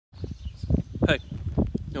Hey,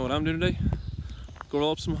 you know what I'm doing today? Go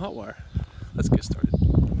roll up some hot wire. Let's get started.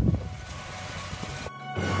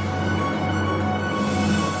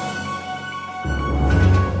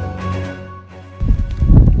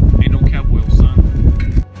 Ain't no cowboy,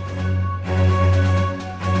 son.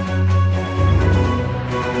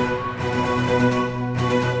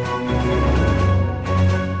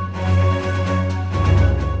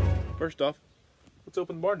 First off, let's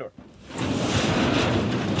open the barn door.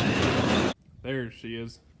 There she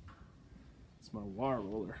is. It's my wire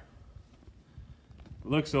roller. It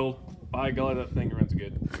looks old. By golly, that thing runs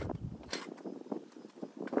good.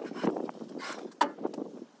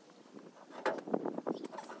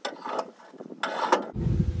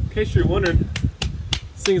 In case you're wondering,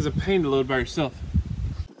 this thing is a pain to load by yourself.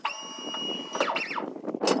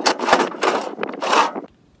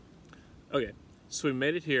 Okay, so we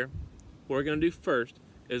made it here. What we're gonna do first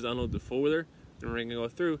is unload the four-wheeler, and we're gonna go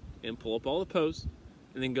through and pull up all the posts,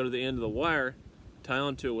 and then go to the end of the wire, tie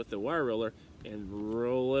onto it with the wire roller, and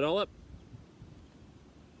roll it all up.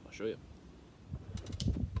 I'll show you.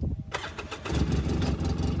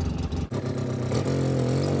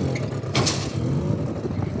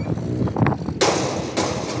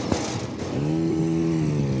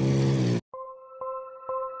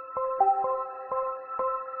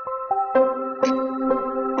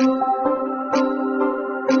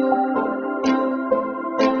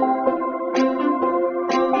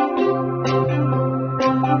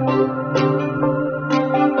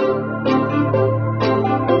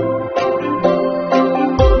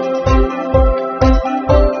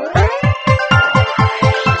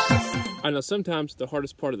 I know sometimes the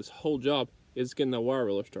hardest part of this whole job is getting the wire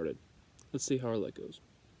roller started. Let's see how our leg goes.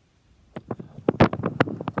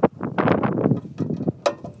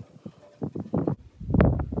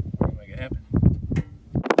 We'll make it happen.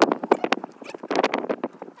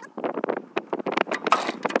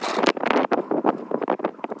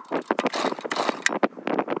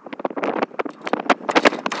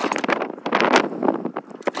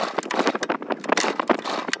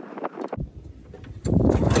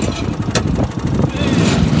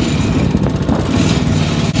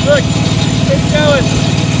 Look, it's going.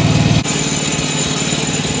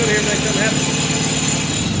 Good here, make something happen.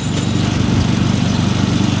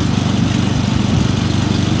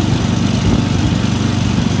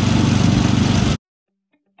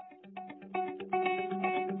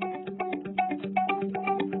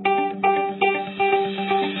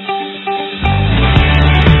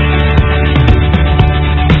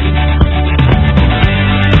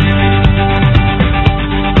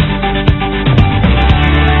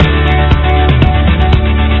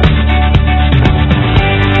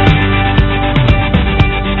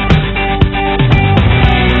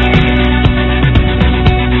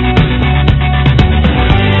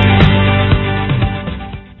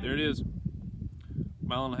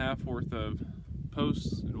 Mile and a half worth of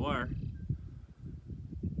posts and wire.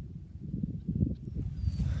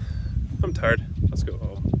 I'm tired. Let's go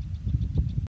home.